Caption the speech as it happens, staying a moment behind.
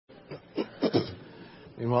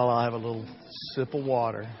Meanwhile, I'll have a little sip of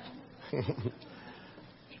water.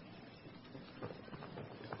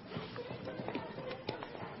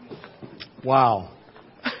 Wow.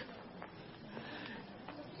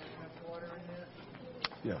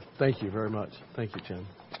 Yeah, thank you very much. Thank you, Tim.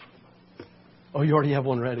 Oh, you already have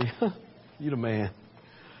one ready? You the man.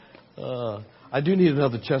 I do need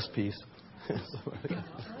another chess piece.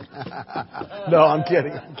 No, I'm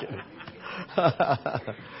kidding.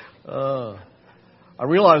 I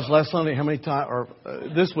realized last Sunday how many times, or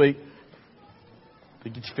this week,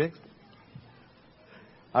 did it get you fixed?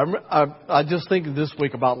 I just think this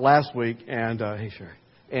week about last week, and hey, Sherry,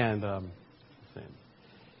 and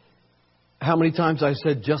how many times I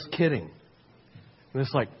said just kidding, and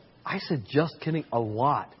it's like I said just kidding a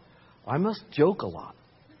lot. I must joke a lot.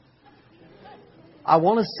 I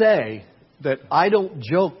want to say that I don't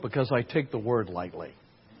joke because I take the word lightly.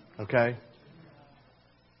 Okay?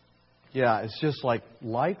 Yeah, it's just like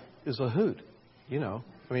life is a hoot. You know,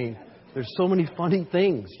 I mean, there's so many funny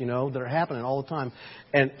things, you know, that are happening all the time.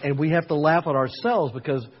 And we have to laugh at ourselves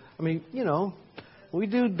because, I mean, you know, we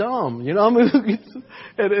do dumb. You know, I mean,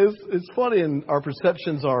 it's funny, and our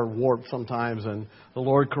perceptions are warped sometimes. And the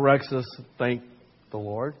Lord corrects us. Thank the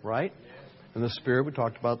Lord, right? And the Spirit, we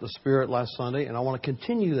talked about the Spirit last Sunday. And I want to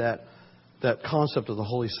continue that concept of the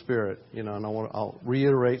Holy Spirit, you know, and I'll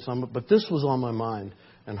reiterate some, but this was on my mind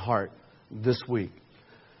and heart this week,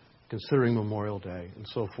 considering Memorial Day and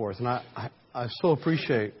so forth. And I so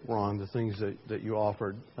appreciate, Ron, the things that you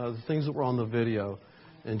offered, the things that were on the video.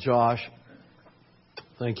 And Josh,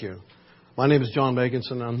 thank you. My name is John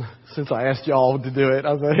Makinson, and since I asked y'all to do it,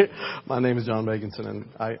 I say, my name is John Makinson, and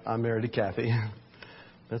I'm married to Kathy.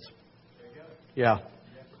 That's, yeah.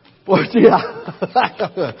 Well, yeah.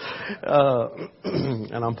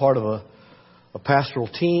 And I'm part of a pastoral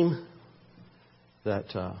team that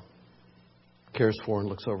cares for and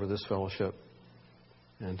looks over this fellowship.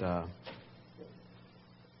 And I'm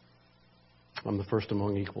the first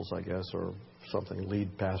among equals, I guess, or something,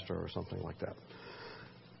 lead pastor or something like that.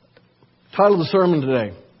 Title of the sermon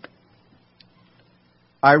today,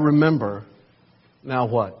 I remember, now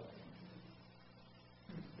what?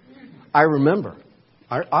 I remember.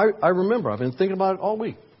 I remember. I've been thinking about it all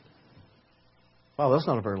week. Wow, that's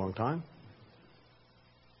not a very long time.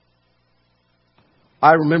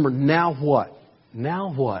 I remember, now what?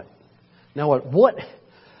 Now what? Now what? What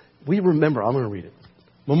we remember, I'm going to read it.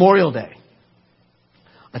 Memorial Day.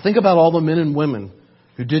 I think about all the men and women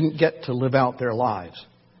who didn't get to live out their lives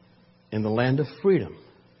in the land of freedom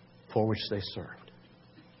for which they served.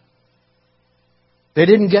 They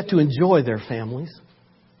didn't get to enjoy their families,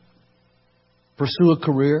 pursue a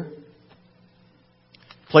career,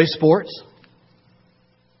 play sports,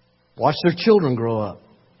 watch their children grow up,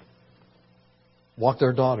 walk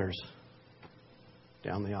their daughters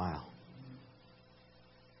down the aisle.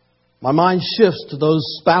 My mind shifts to those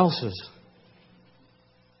spouses,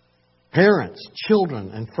 parents, children,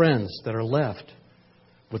 and friends that are left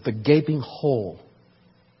with the gaping hole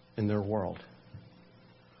in their world.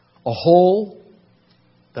 A hole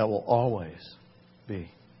that will always be.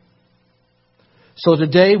 So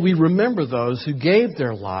today we remember those who gave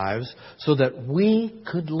their lives so that we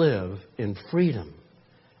could live in freedom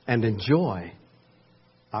and enjoy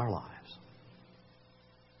our lives.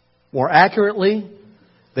 More accurately,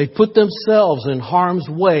 they put themselves in harm's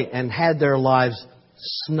way and had their lives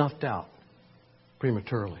snuffed out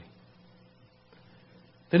prematurely.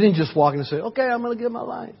 They didn't just walk in and say, okay, I'm going to give my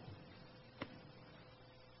life.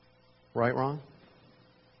 Right, Ron?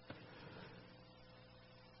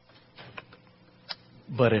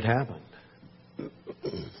 But it happened.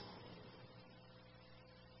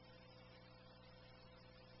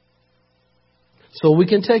 So we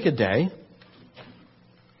can take a day,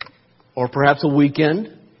 or perhaps a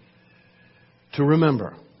weekend, to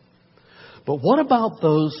remember. But what about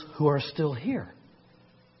those who are still here?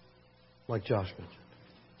 Like Josh mentioned.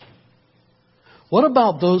 What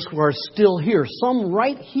about those who are still here? Some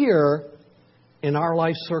right here in our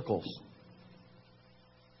life circles.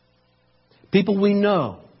 People we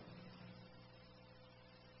know.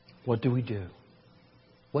 What do we do?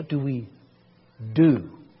 What do we do?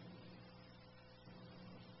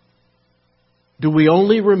 Do we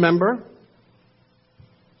only remember?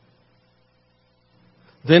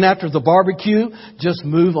 Then after the barbecue, just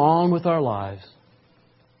move on with our lives.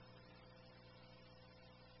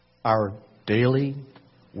 Our daily,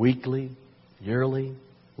 weekly, yearly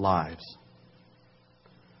lives.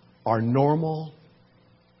 Our normal,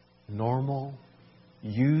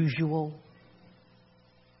 usual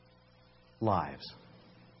lives.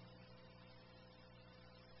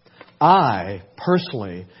 I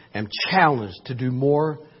personally am challenged to do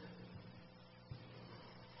more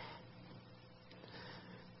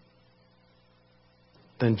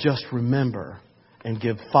than just remember and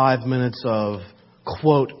give 5 minutes of,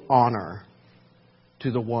 quote, honor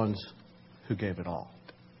to the ones who gave it all.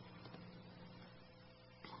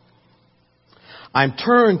 I'm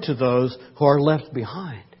turned to those who are left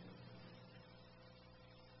behind.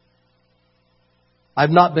 I've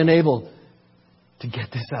not been able to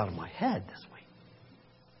get this out of my head this week.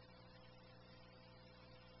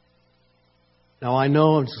 Now, I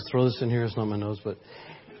know, I'm just throw this in here, it's not my nose, but,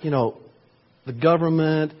 the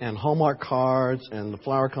government and Hallmark cards and the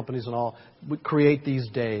flower companies and all would create these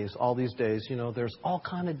days, all these days. There's all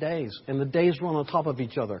kind of days. And the days run on top of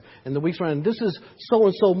each other. And the weeks run, and this is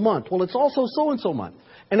so-and-so month. Well, it's also so-and-so month.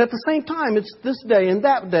 And at the same time, it's this day and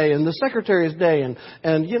that day and the secretary's day and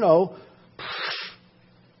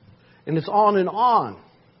it's on and on.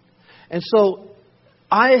 And so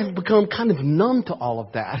I have become kind of numb to all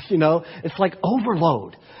of that, It's like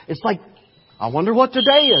overload. It's like, I wonder what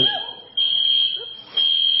today is.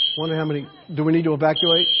 Wonder how many... Do we need to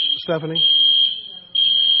evacuate, Stephanie?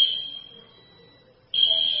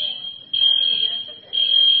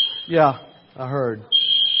 Yeah, I heard.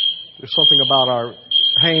 There's something about our...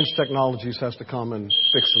 Haynes Technologies has to come and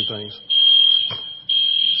fix some things.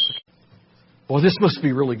 Well, this must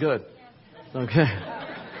be really good. Okay.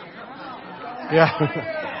 Yeah.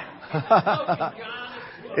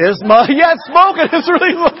 It's smoking. It's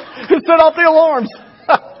really... It set off the alarms.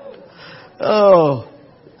 Oh...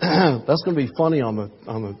 That's going to be funny on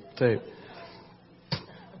the tape.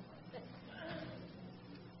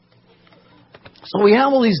 So we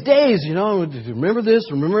have all these days, remember this,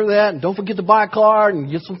 remember that, and don't forget to buy a card and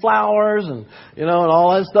get some flowers and, and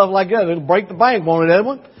all that stuff like that. It'll break the bank, won't it,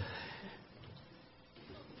 Edwin?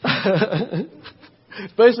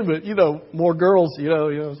 Especially, but, more girls,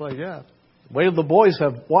 it's like, yeah. Wait till the boys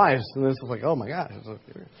have wives. And it's like, oh my God.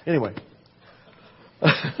 Anyway.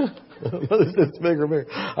 It's bigger and bigger.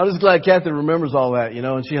 I'm just glad Kathy remembers all that,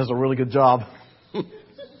 and she has a really good job.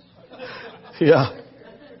 Yeah.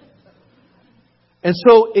 And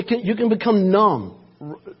so you can become numb.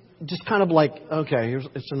 Just kind of like, okay,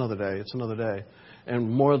 it's another day. It's another day. And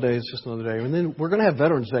Memorial Day is just another day. And then we're going to have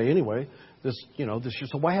Veterans Day anyway. This year.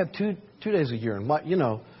 So why have two days a year? And why,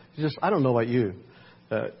 I don't know about you.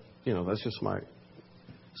 That's just my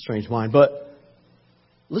strange mind. But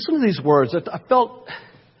listen to these words. I felt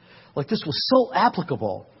like this was so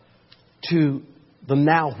applicable to the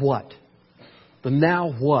now what. The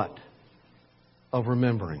now what of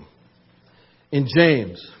remembering. In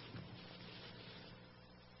James,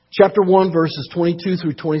 chapter 1, verses 22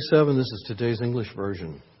 through 27, this is today's English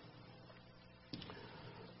version.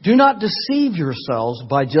 Do not deceive yourselves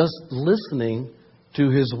by just listening to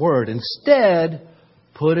His word. Instead,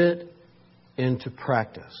 put it into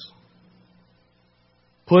practice.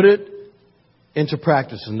 Put it into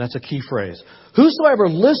practice, and that's a key phrase. Whosoever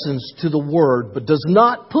listens to the word but does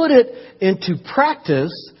not put it into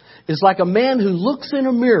practice is like a man who looks in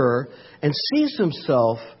a mirror and sees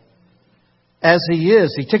himself as he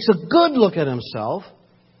is. He takes a good look at himself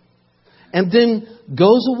and then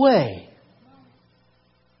goes away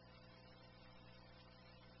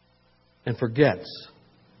and forgets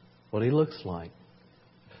what he looks like.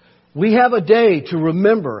 We have a day to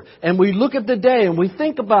remember, and we look at the day and we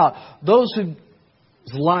think about those whose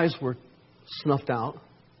lives were snuffed out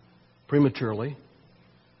prematurely.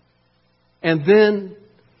 And then,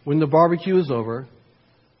 when the barbecue is over,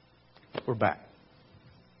 we're back.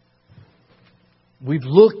 We've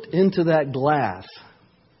looked into that glass.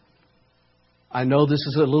 I know this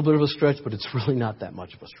is a little bit of a stretch, but it's really not that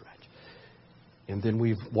much of a stretch. And then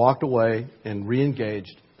we've walked away and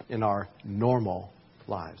re-engaged in our normal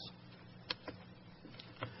lives.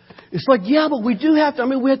 It's like, yeah, but we do have to,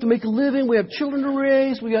 we have to make a living. We have children to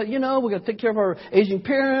raise. We got, we got to take care of our aging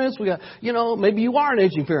parents. We got, maybe you are an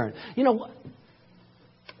aging parent.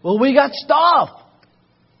 Well, we got stuff.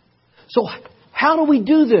 So how do we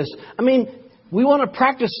do this? We want to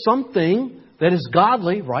practice something that is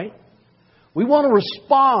godly, right? We want to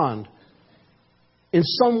respond in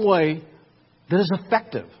some way that is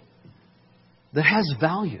effective, that has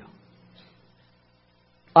value.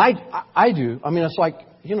 I do. It's like,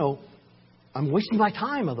 I'm wasting my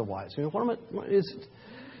time otherwise.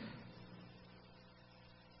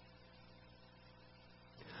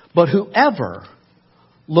 But whoever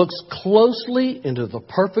looks closely into the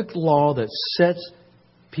perfect law that sets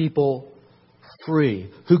people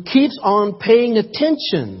free, who keeps on paying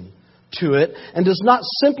attention to it and does not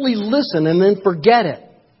simply listen and then forget it.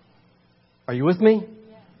 Are you with me?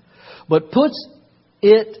 Yeah. But puts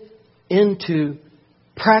it into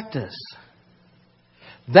practice,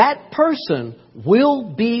 that person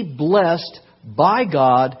will be blessed by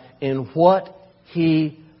God in what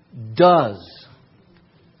he does.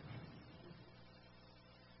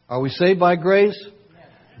 Are we saved by grace?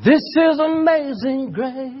 This is amazing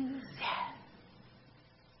grace.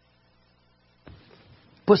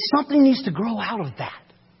 But something needs to grow out of that.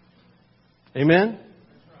 Amen?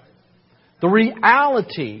 The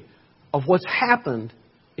reality of what's happened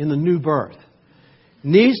in the new birth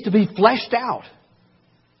needs to be fleshed out.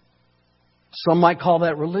 Some might call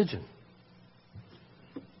that religion.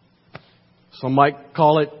 Some might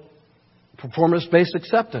call it performance-based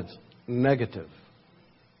acceptance. Negative.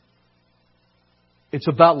 It's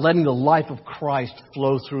about letting the life of Christ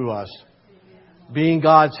flow through us. Being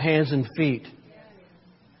God's hands and feet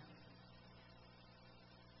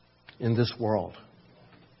in this world.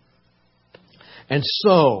 And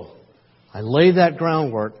so, I lay that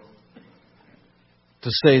groundwork to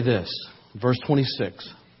say this. Verse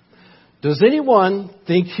 26. Does anyone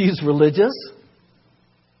think he's religious?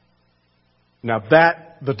 Now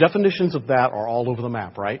the definitions of that are all over the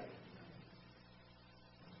map, right?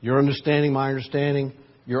 Your understanding, my understanding,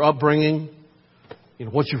 your upbringing,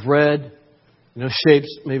 what you've read,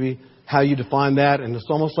 shapes maybe how you define that. And it's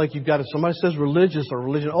almost like you've got, if somebody says religious or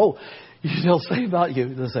religion, they'll say about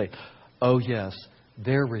you, they'll say, oh yes,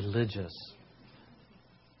 they're religious.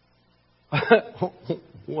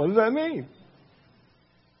 What does that mean?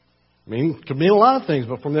 It could mean a lot of things,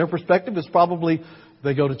 but from their perspective, it's probably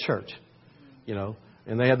they go to church,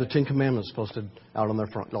 and they have the 10 Commandments posted out on their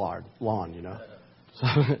front lawn, So,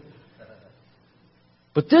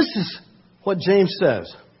 but this is what James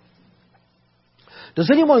says. Does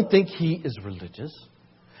anyone think he is religious?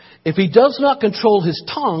 If he does not control his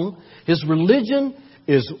tongue, his religion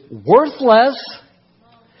is worthless,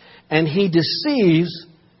 and he deceives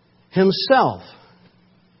himself.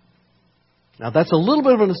 Now that's a little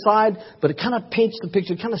bit of an aside, but it kind of paints the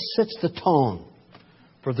picture, it kind of sets the tone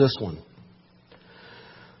for this one.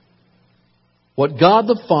 What God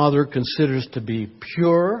the Father considers to be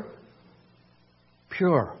pure,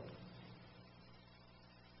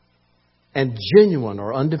 and genuine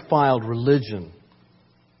or undefiled religion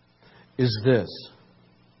is this: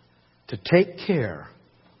 to take care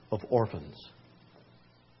of orphans.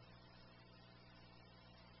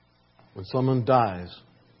 When someone dies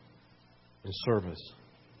in service,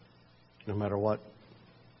 no matter what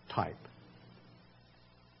type,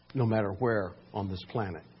 no matter where on this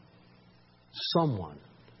planet, someone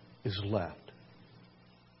is left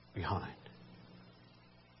behind.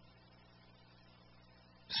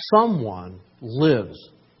 Someone lives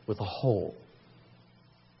with a hole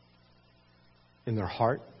in their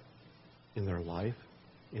heart, in their life,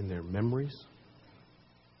 in their memories.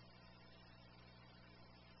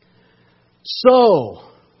 So,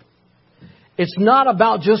 it's not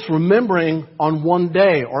about just remembering on one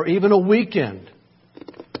day or even a weekend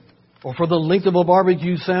or for the length of a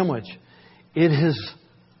barbecue sandwich. It is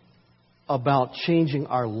about changing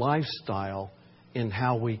our lifestyle in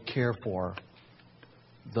how we care for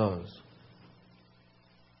those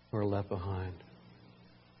who are left behind.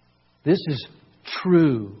 This is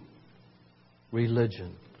true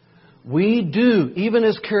religion. We do, even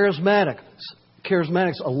as charismatics,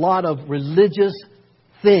 a lot of religious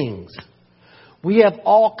things. We have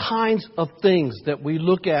all kinds of things that we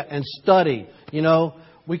look at and study.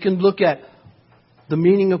 We can look at the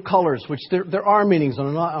meaning of colors, which there are meanings.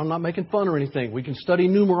 I'm not making fun or anything. We can study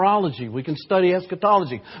numerology. We can study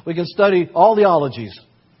eschatology. We can study all the ologies.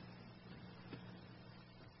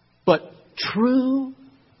 But true,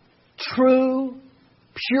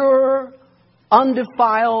 pure,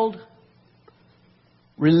 undefiled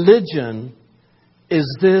religion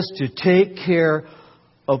is this: to take care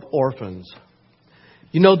of orphans.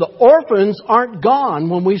 The orphans aren't gone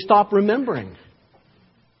when we stop remembering.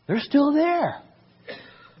 They're still there.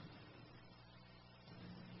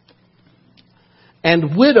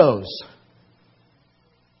 And widows,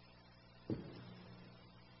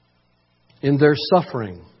 in their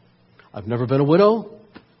suffering. I've never been a widow.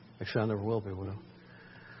 Actually, I never will be a widow.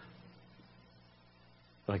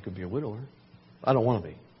 But I could be a widower. I don't want to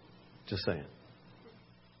be. Just saying.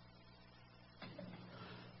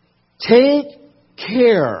 Take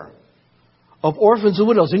care of orphans and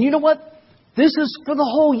widows. And you know what? This is for the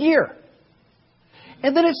whole year.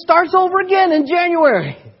 And then it starts over again in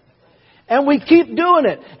January. And we keep doing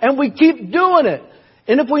it. And we keep doing it.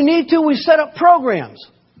 And if we need to, we set up programs.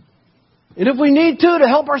 And if we need to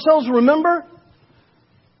help ourselves remember,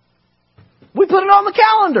 we put it on the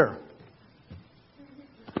calendar.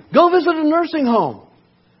 Go visit a nursing home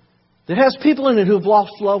It has people in it who have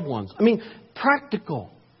lost loved ones. I mean,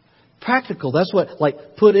 practical. Practical. That's what,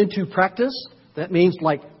 like, put into practice. That means,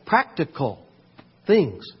 like, practical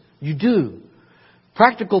things you do.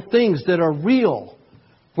 Practical things that are real.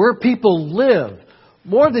 Where people live.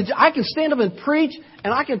 More than I can stand up and preach,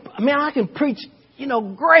 and I can preach,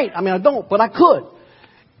 great. I don't, but I could.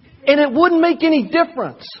 And it wouldn't make any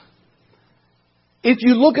difference if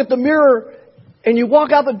you look at the mirror and you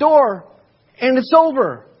walk out the door and it's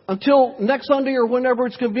over until next Sunday or whenever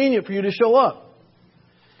it's convenient for you to show up.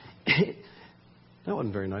 That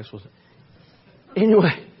wasn't very nice, was it?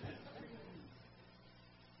 Anyway,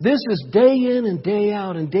 this is day in and day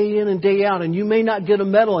out and day in and day out. And you may not get a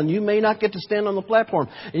medal, and you may not get to stand on the platform.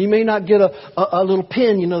 And you may not get a little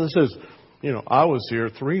pin, that says, I was here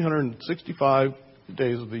 365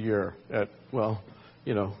 days of the year at,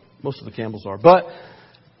 most of the Campbells are. But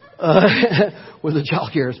with the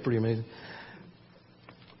child care, it's pretty amazing.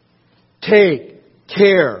 Take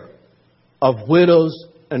care of widows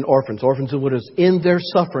and orphans and widows in their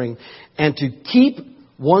suffering, and to keep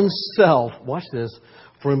oneself, watch this,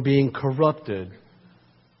 from being corrupted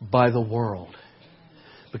by the world.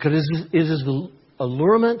 Because it is the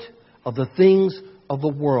allurement of the things of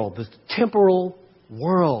the world, the temporal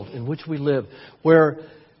world in which we live, where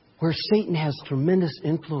Satan has tremendous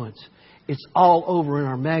influence. It's all over in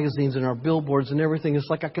our magazines and our billboards and everything. It's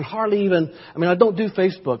like I can hardly even, I don't do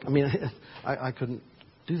Facebook. I couldn't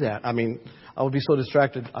do that. I would be so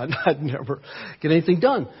distracted, I'd never get anything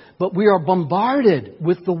done. But we are bombarded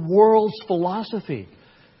with the world's philosophy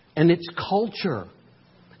and its culture.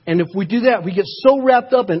 And if we do that, we get so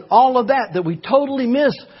wrapped up in all of that we totally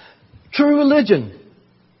miss true religion.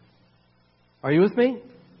 Are you with me?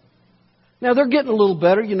 Now, they're getting a little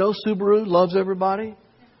better. Subaru loves everybody.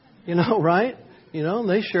 Right? And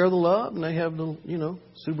they share the love, and they have the,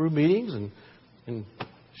 Subaru meetings and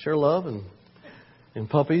share love and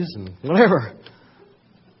puppies and whatever.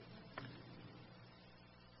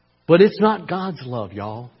 But it's not God's love,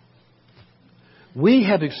 y'all. We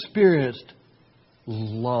have experienced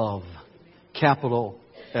love, capital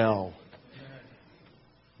L.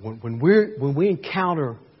 When we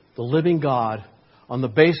encounter the living God on the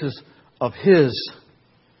basis of His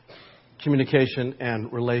communication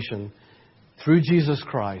and relation through Jesus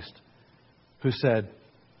Christ, who said,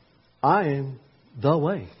 I am the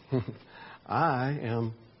way. I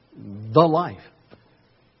am the life.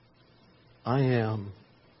 I am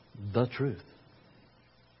the truth.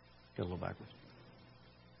 Get a little backwards.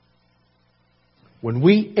 When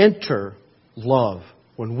we enter love,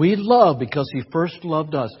 when we love because He first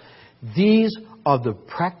loved us, these are the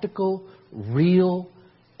practical, real,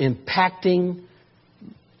 impacting,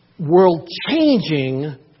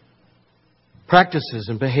 world-changing practices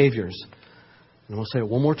and behaviors. And we'll say it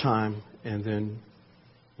one more time, and then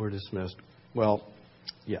we're dismissed. Well,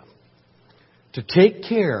 yeah. To take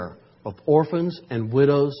care of orphans and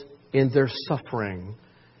widows in their suffering,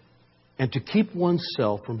 and to keep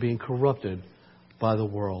oneself from being corrupted by the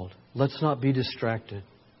world. Let's not be distracted.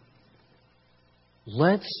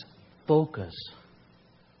 Let's focus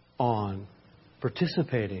on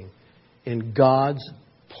participating in God's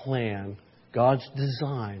plan, God's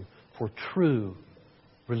design for true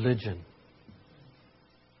religion.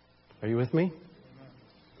 Are you with me?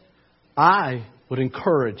 I would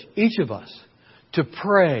encourage each of us to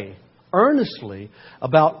pray earnestly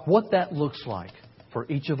about what that looks like for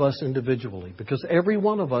each of us individually. Because every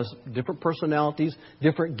one of us, different personalities,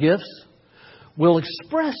 different gifts, will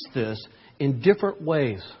express this in different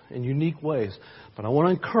ways, in unique ways. But I want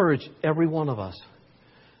to encourage every one of us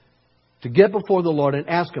to get before the Lord and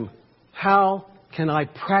ask Him, how can I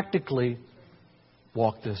practically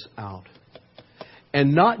walk this out?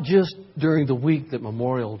 And not just during the week that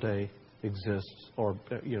Memorial Day exists or,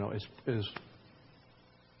 is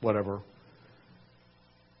whatever,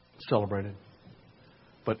 celebrated,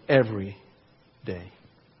 but every day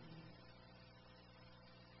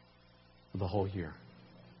of the whole year.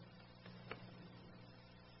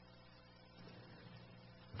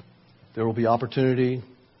 There will be opportunity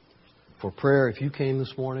for prayer if you came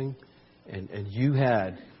this morning and you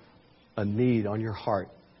had a need on your heart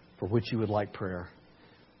for which you would like prayer.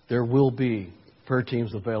 There will be prayer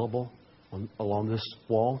teams available along this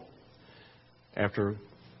wall after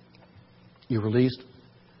you're released.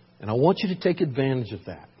 And I want you to take advantage of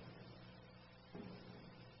that.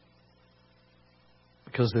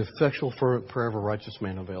 Because the effectual fervent prayer of a righteous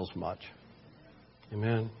man avails much.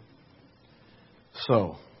 Amen.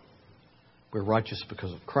 So, we're righteous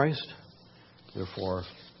because of Christ. Therefore,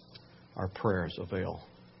 our prayers avail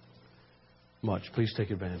much. Please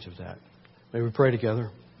take advantage of that. May we pray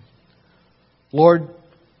together. Lord,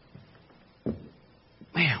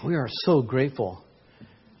 We are so grateful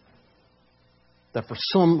that for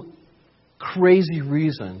some crazy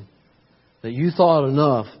reason that you thought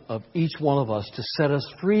enough of each one of us to set us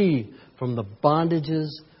free from the bondages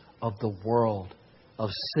of the world, of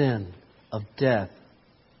sin, of death.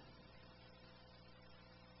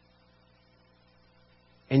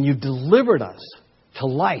 And you've delivered us to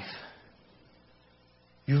life.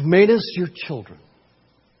 You've made us your children.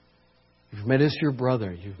 You've made us your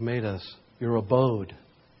brother. You've made us your abode.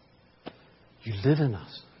 You live in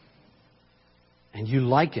us. And you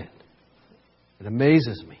like it. It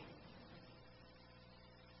amazes me.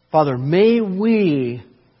 Father, may we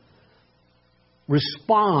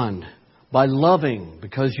respond by loving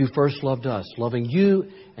because you first loved us. Loving you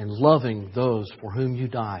and loving those for whom you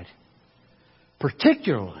died.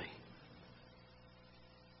 Particularly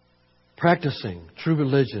practicing true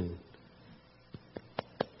religion,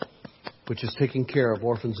 which is taking care of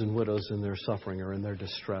orphans and widows in their suffering or in their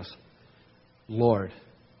distress. Lord,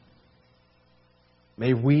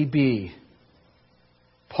 may we be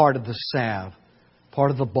part of the salve,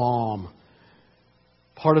 part of the balm,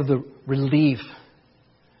 part of the relief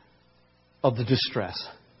of the distress,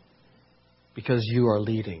 because you are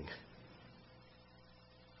leading.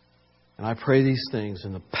 And I pray these things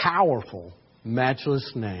in the powerful,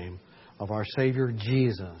 matchless name of our Savior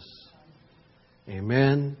Jesus.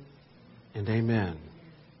 Amen and amen.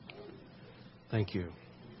 Thank you.